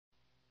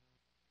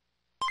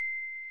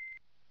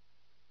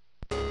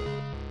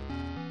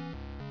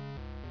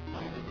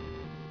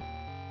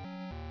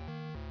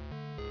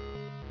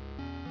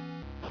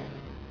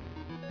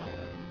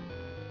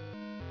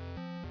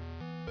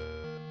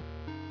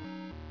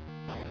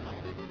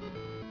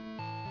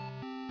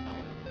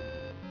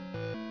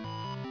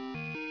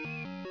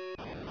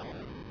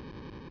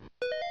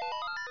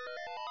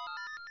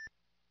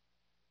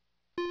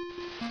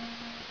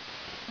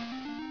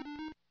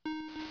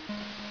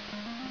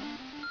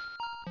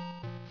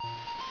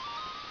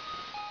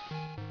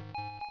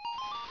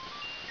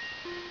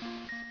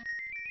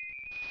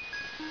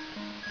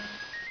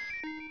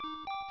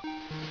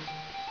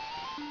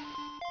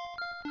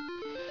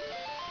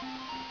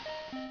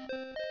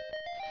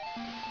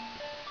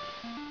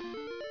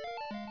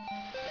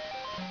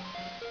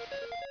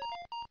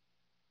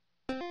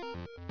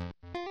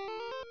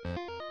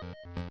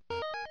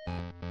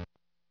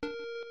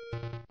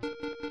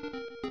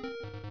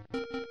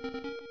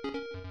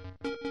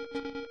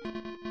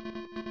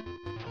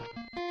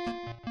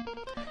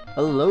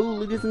Hello,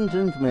 ladies and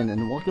gentlemen,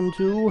 and welcome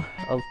to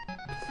a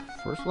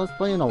first Let's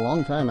Play in a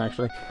long time,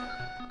 actually.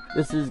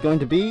 This is going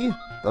to be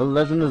The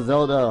Legend of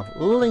Zelda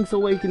Link's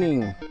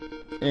Awakening.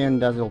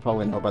 And as you'll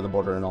probably know by the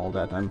border and all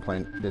that, I'm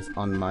playing this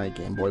on my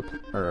Game Boy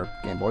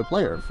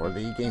Player for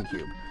the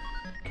GameCube.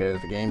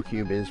 Because the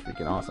GameCube is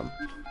freaking awesome.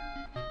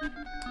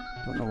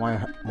 Don't know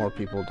why more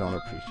people don't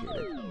appreciate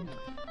it.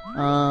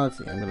 Let's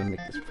see, I'm gonna make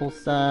this full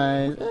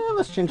size.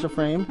 Let's change the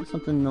frame.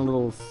 Something a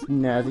little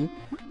snazzy.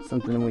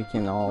 Something we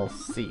can all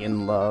see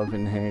and love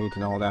and hate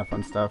and all that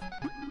fun stuff.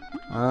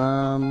 You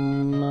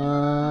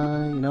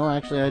know,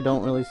 actually I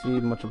don't really see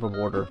much of a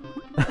border.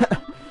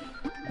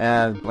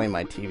 Blame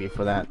my TV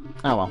for that.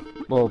 Oh well,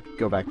 we'll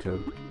go back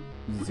to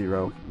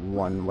 0,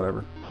 1,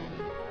 whatever.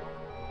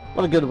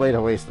 What a good way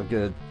to waste a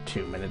good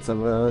 2 minutes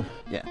of,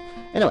 yeah.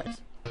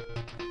 Anyways.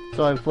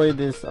 So I've played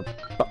this a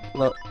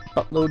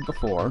buttload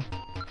before.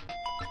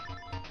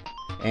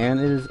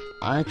 And it is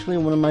actually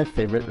one of my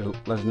favorite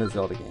Legend of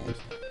Zelda games.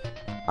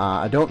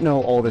 I don't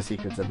know all the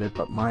secrets of it,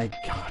 but my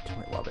god, do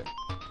I love it.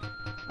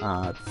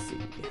 Let's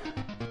see.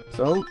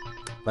 So,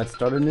 let's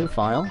start a new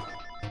file.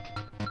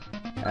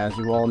 As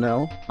you all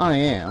know, I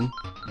am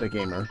the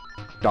gamer.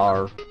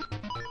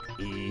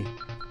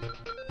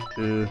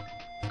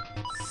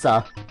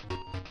 Sa,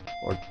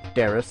 or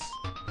Darius.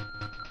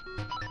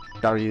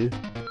 Daryu.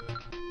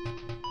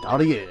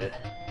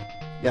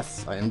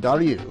 Yes, I am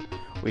Daryu.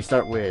 We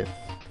start with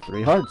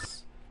 3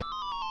 hearts.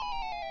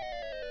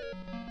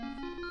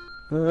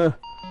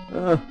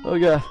 Oh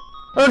god.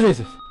 Oh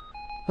Jesus!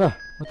 What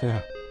the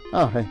hell?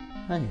 Oh hey.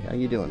 Hey, how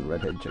you doing,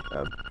 redhead chick,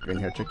 green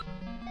hair chick?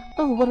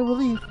 Oh, what a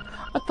relief.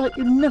 I thought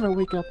you'd never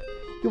wake up.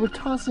 You were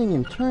tossing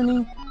and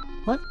turning.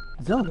 What?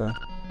 Zelda?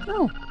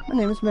 No, my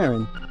name is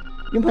Marin.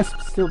 You must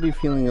still be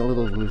feeling a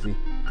little woozy.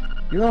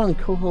 You're on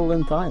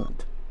Koholint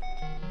Island.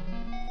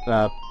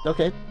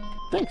 Okay.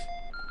 Thanks.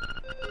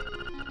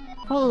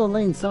 Follow the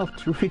lane south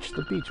to reach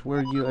the beach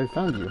where I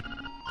found you.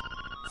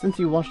 Since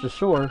you washed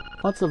ashore,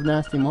 lots of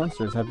nasty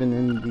monsters have been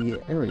in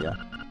the area,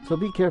 so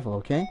be careful,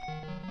 okay?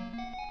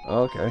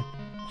 Okay,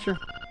 sure.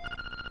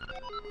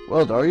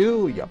 Well,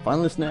 Daryu, you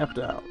finally snapped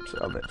out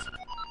of it.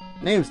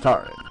 Name's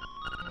Tarin.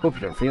 Hope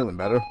you're feeling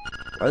better.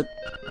 What?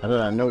 How did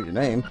I know your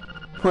name?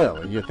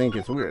 Well, you think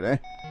it's weird, eh?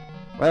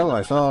 Well,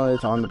 I saw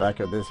it on the back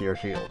of this here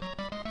shield.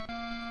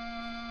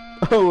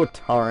 Oh,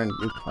 Tarin,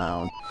 you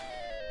clown.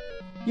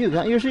 You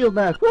got your shield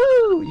back!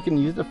 Woo! You can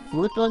use it to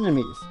flip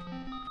enemies.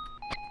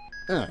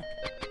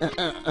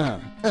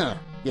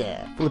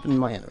 Yeah, flipping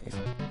my enemies.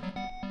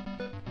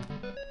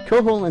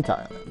 Koholint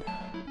Island.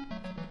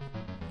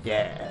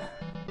 Yeah.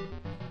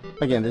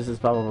 Again, this is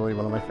probably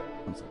one of my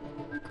favorites.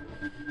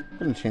 I'm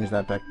gonna change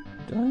that back.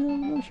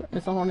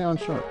 It's already on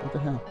short. What the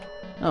hell?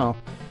 Oh.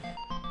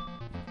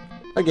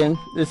 Again,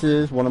 this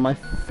is one of my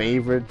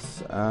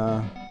favorites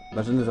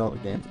Legend of Zelda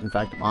games. In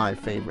fact, my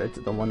favorite,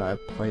 the one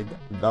I've played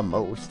the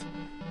most.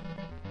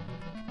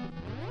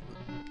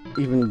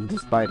 Even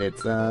despite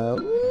its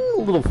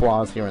little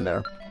flaws here and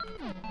there.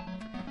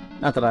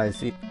 Not that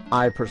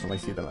I personally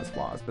see them as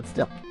flaws, but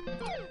still.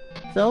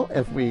 So,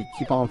 if we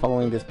keep on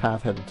following this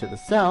path headed to the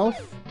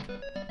south,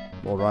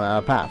 we'll run out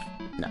of path.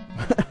 No.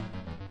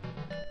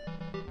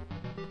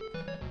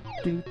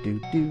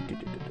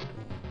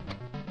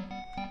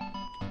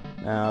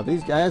 Now,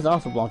 these guys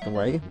also block the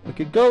way. We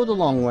could go the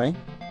long way.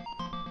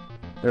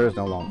 There is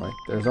no long way.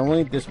 There's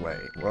only this way,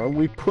 where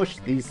we push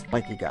these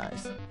spiky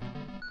guys.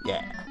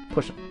 Yeah,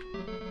 push them.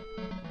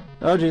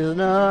 Oh Jesus,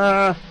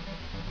 no!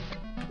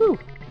 Whew,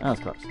 that was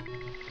close.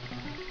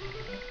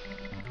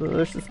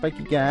 Push the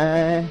spiky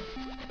guy.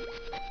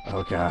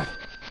 Oh god.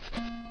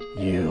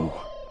 You.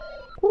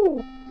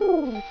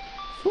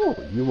 So,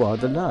 you are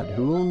the lad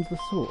who owns the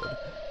sword.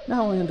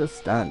 Now I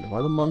understand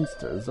why the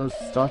monsters are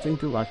starting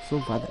to act so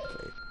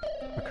violently.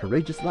 A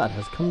courageous lad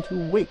has come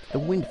to wake the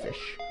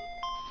windfish.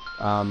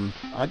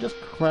 I just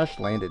crash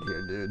landed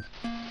here, dude.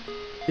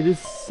 It is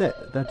said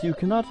that you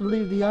cannot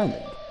leave the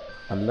island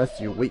unless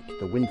you wake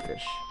the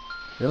windfish.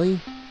 Really?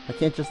 I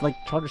can't just, like,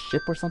 charter a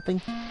ship or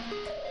something?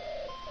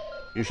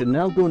 You should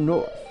now go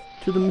north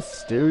to the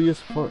mysterious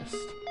forest.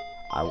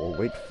 I will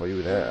wait for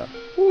you there.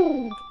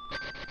 Woo.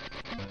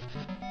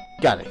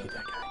 Gotta hate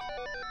that guy.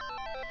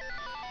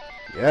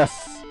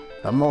 Yes!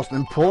 The most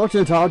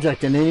important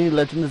object in any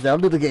Legend of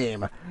Zelda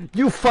game.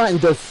 You find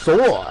the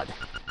sword!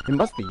 It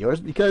must be yours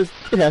because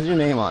it has your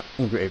name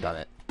engraved on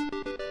it.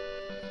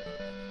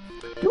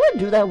 Do I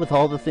do that with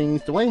all the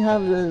things? Do I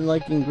have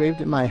like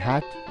engraved in my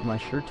hat or my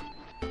shirt?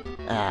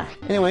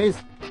 Anyways,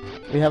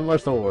 we have our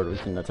sword. We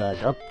can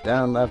attack up,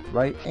 down, left,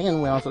 right,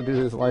 and we also do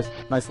this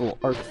nice little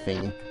arc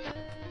thing.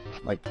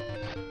 Like,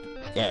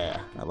 yeah,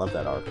 I love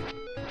that arc.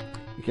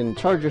 You can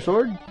charge your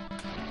sword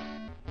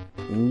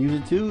and use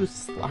it to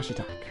slash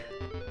attack.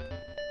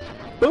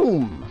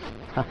 Boom!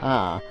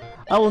 Haha!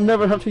 I will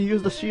never have to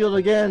use the shield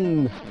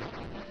again!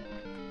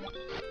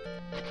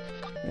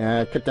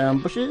 Cut down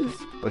bushes.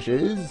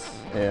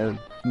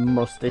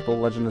 Most staple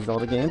Legend of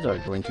Zelda games are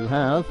going to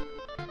have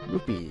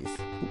rupees.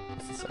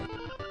 What's this say?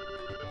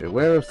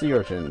 Beware of sea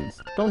urchins.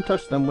 Don't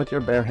touch them with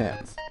your bare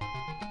hands.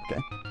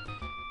 Okay.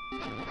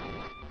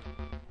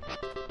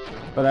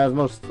 But as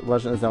most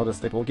Legend of Zelda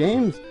staple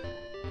games,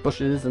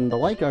 bushes and the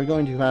like are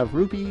going to have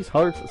rupees,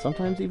 hearts,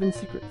 sometimes even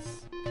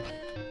secrets.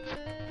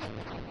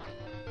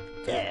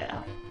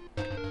 Yeah.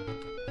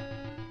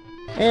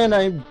 And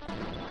I'm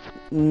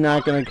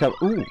not gonna cover.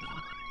 Ooh.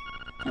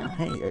 Yeah,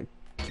 hey, I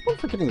keep on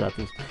forgetting about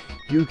these.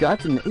 You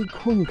got an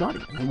Acorn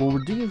Guardian and will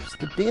reduce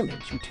the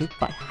damage you take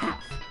by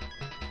half.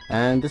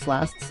 And this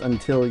lasts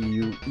until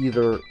you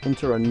either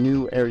enter a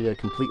new area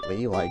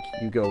completely, like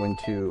you go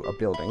into a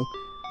building,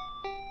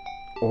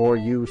 or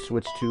you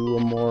switch to a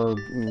more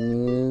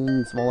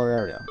smaller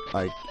area,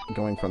 like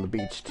going from the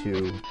beach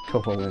to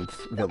Koholint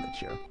village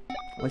here.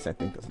 At least I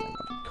think that's the name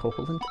of it.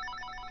 Koholint?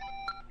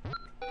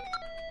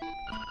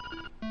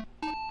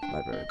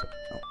 Library.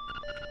 Oh.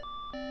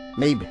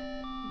 Mabe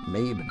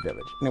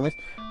village. Anyways,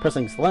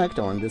 pressing select,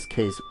 or in this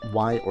case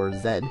Y or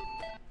Z,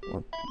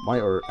 or Y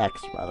or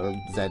X rather,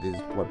 Z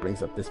is what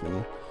brings up this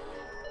menu,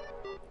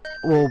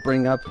 will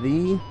bring up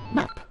the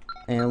map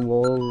and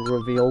will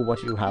reveal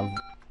what you have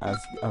as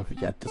of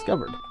yet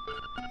discovered.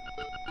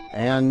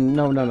 And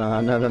no.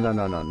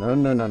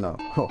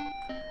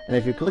 And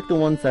if you click the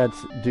ones that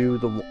do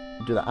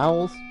the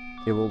owls,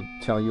 it will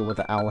tell you what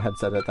the owl had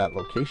said at that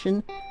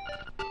location.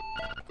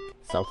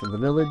 South of the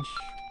village,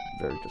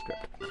 very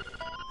descriptive.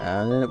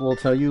 And then it will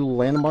tell you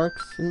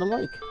landmarks and the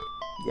like.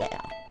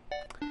 Yeah.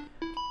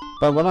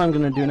 But what I'm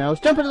gonna do now is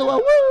jump into the well.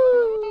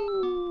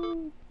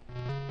 Woo!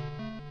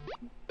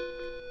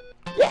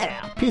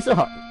 Yeah, piece of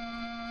heart.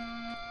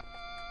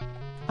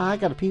 I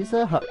got a piece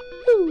of heart.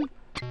 Woo!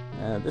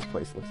 This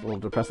place looks a little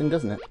depressing,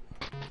 doesn't it?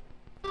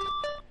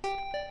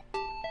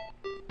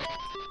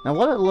 Now,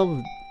 what I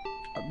love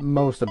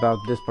most about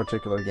this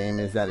particular game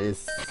is that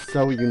it's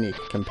so unique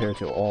compared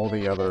to all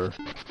the other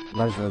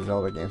Legend of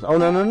Zelda games. Oh,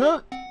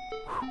 no!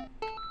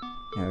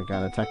 Yeah, I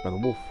got attacked by the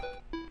wolf.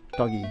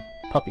 Doggy.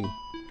 Puppy.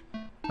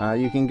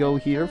 You can go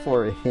here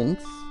for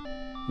hints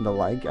and the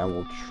like. I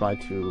will try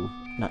to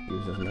not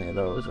use as many of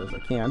those as I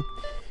can.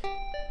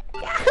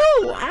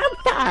 Yahoo! I'm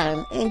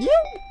fine! And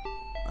you?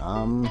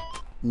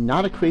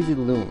 Not a crazy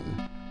loon.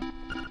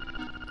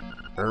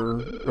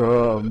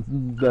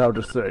 How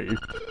to say...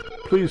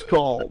 Please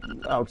call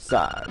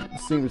outside.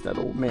 It seems that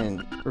old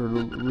man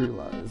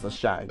realized a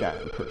shy guy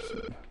in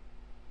person.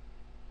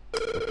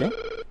 Okay.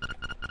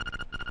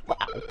 Wow,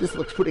 this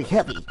looks pretty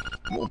heavy.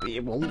 You won't be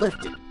able to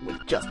lift it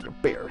with just your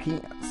bare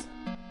hands.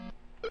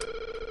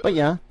 But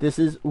yeah, this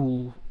is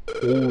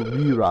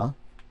Ulrira,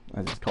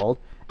 as it's called,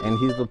 and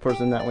he's the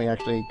person that we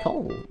actually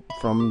call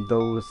from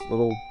those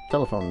little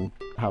telephone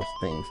house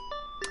things.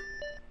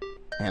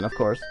 And of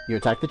course, you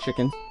attack the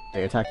chickens,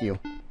 they attack you.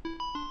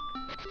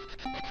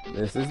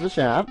 This is the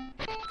shop.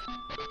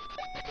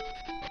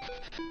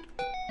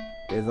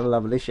 It's a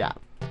lovely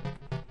shop.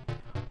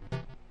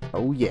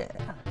 Oh yeah,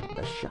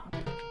 the shop.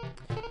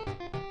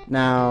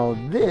 Now,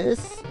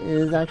 this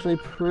is actually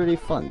pretty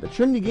fun. The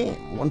Trinity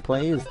game. One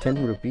play is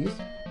 10 rupees.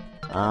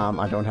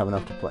 I don't have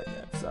enough to play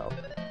yet, so.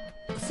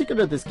 The secret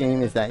of this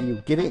game is that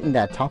you get it in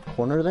that top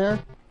corner there,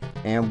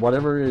 and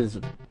whatever is,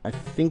 I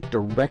think,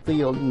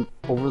 directly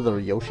over the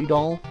Yoshi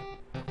doll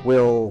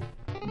will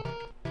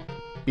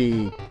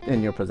be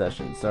in your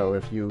possession. So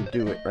if you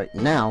do it right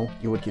now,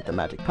 you would get the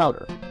magic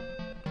powder.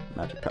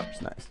 Magic powder's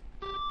nice.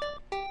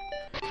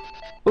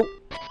 Oh!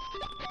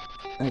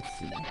 Let's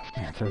see.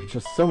 Man, there are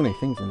just so many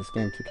things in this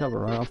game to cover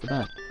right off the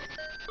bat.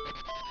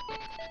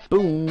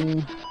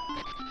 Boom!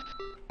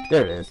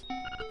 There it is.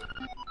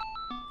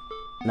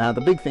 Now, the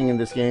big thing in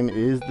this game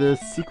is the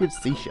secret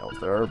seashells.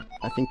 There are,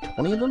 I think,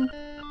 20 of them?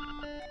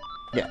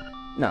 Yeah.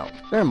 No,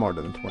 there are more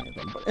than 20 of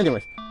them. But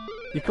anyways,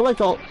 you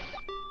collect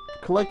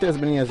as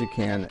many as you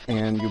can,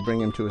 and you bring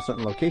them to a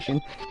certain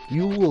location,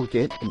 you will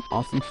get an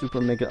awesome super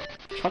mega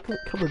chocolate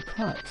covered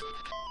prize.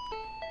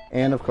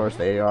 And of course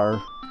they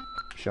are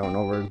shown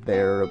over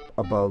there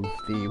above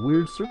the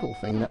weird circle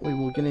thing that we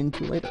will get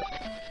into later.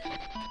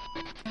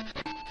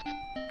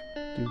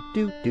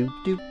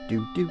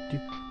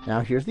 Now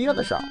here's the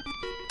other shop.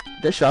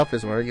 This shop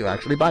is where you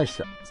actually buy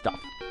stuff.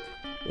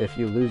 If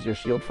you lose your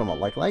shield from a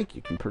like,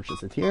 you can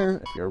purchase it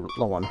here. If you're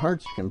low on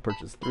hearts, you can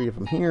purchase 3 of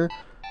them here.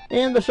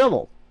 And the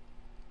shovel,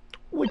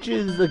 which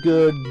is a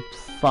good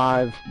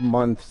 5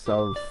 months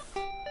of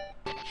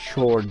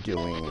chore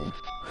doing.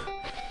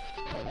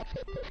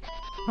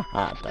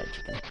 Haha, die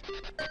chicken.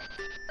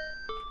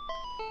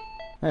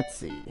 Let's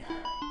see.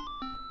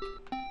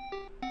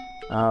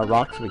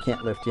 Rocks we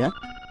can't lift yet.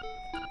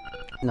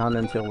 Not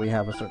until we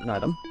have a certain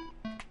item.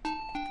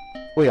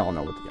 We all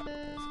know what the item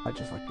is. I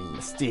just like being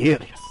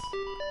mysterious.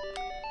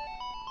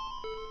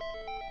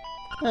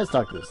 Let's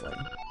talk to this lady.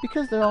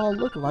 Because they all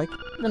look alike,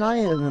 then I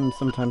am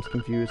sometimes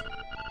confused.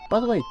 By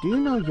the way, do you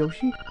know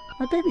Yoshi?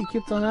 My baby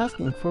keeps on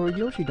asking for a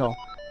Yoshi doll.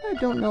 I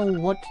don't know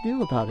what to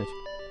do about it.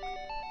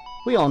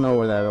 We all know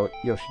where that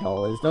Yoshi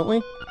doll is, don't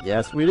we?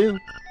 Yes, we do.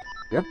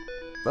 Yep,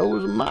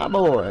 those are my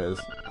boys.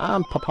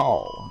 I'm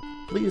Papa.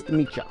 Pleased to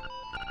meet ya.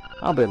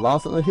 I'll be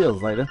lost in the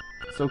hills later,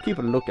 so keep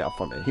a lookout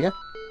for me here.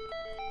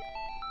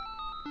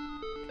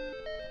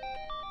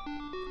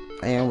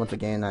 And once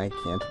again, I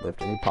can't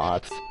lift any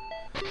pots.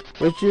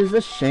 Which is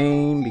a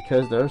shame,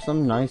 because there are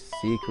some nice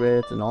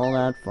secrets and all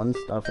that fun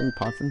stuff in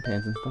pots and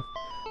pans and stuff.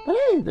 But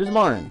hey, there's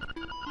Marin.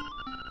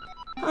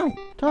 Hi,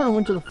 Tara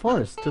went to the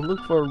forest to look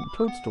for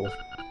toadstools,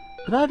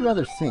 but I'd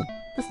rather sing.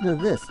 Listen to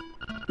this.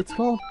 It's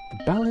called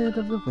The Ballad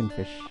of the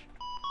Windfish.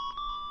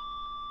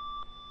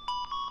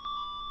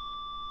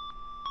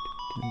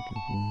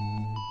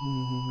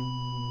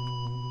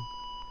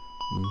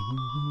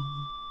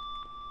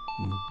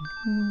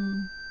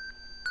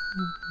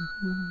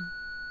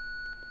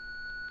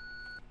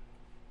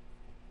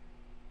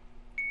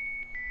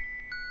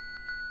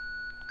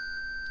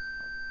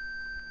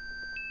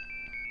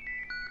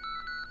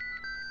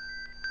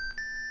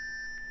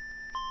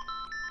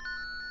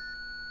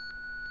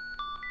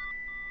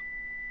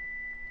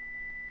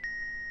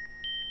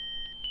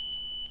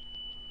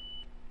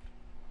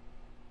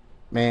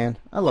 Man,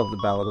 I love the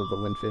Ballad of the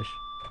Windfish.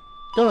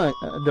 Don't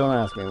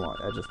ask me why.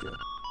 I just do.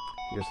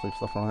 Your sleep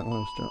stuff on that.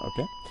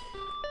 Okay.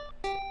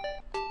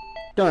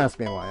 Don't ask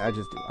me why. I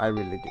just do. I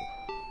really do.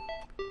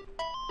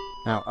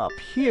 Now up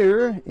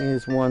here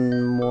is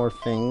one more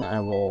thing I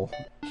will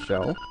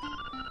show.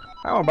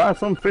 How about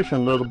some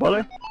fishing, little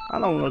buddy? I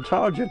don't want to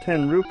charge you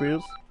 10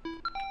 rupees.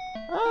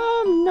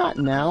 Not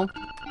now,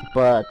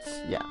 but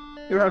yeah.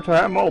 You have to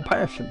have more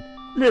passion.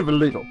 Live a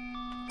little.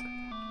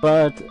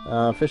 But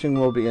fishing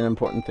will be an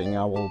important thing.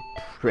 I will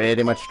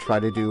pretty much try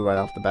to do right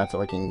off the bat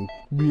so I can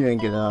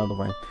get it out of the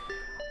way.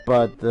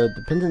 But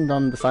depending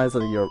on the size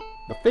of the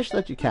fish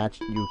that you catch,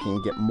 you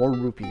can get more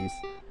rupees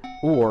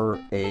or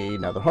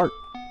another heart.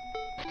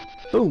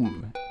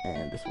 Boom!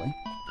 And this way.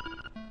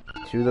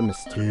 To the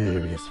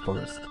mysterious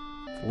forest.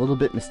 It's a little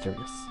bit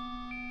mysterious.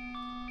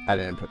 I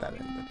didn't put that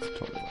in. That's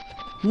totally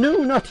right. No,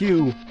 not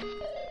you!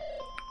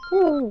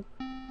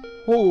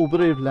 Oh,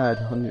 brave lad.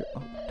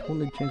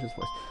 Totally changed his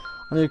voice.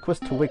 On your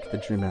quest to wake the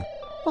dreamer.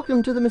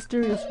 Welcome to the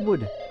mysterious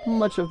wood.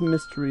 Much of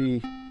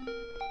mystery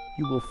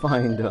you will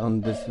find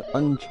on this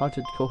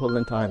uncharted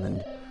Koholint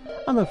island.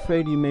 I'm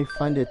afraid you may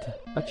find it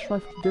a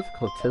trifle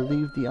difficult to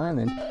leave the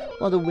island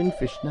while the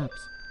windfish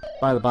naps.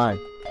 By the by,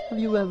 have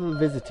you ever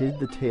visited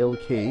the Tail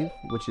Cave,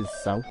 which is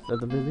south of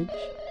the village?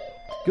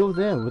 Go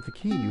there with the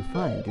key you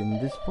find in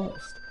this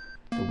forest.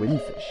 The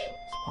windfish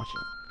is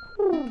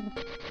watching.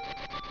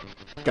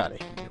 Gotta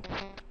hate you.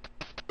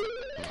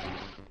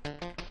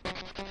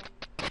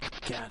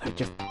 God, I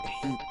just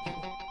hate you.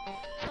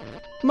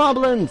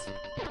 Moblins!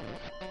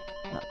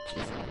 Oh,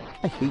 jeez.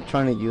 I hate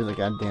trying to use a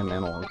goddamn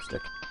analog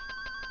stick.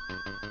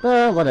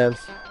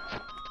 Whatevs.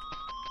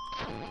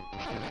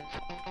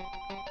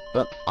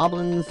 But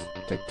Oblins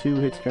take 2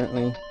 hits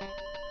currently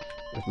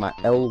with my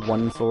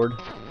L1 sword.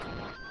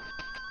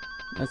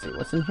 Let's see,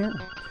 what's in here?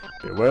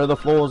 Beware the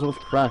floors with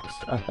cracks.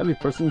 A heavy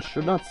person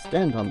should not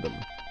stand on them.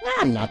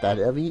 I'm not that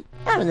heavy.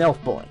 I'm an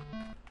elf boy.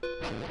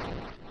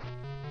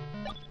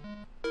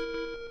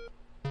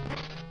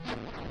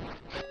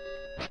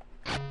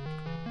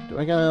 Do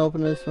I gotta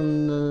open this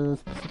from the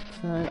specific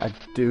side? I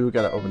do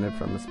gotta open it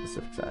from the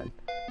specific side.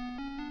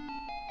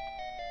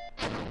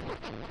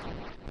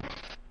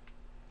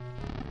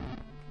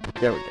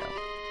 There we go.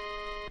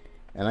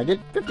 And I get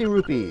 50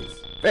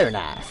 rupees. Very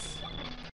nice.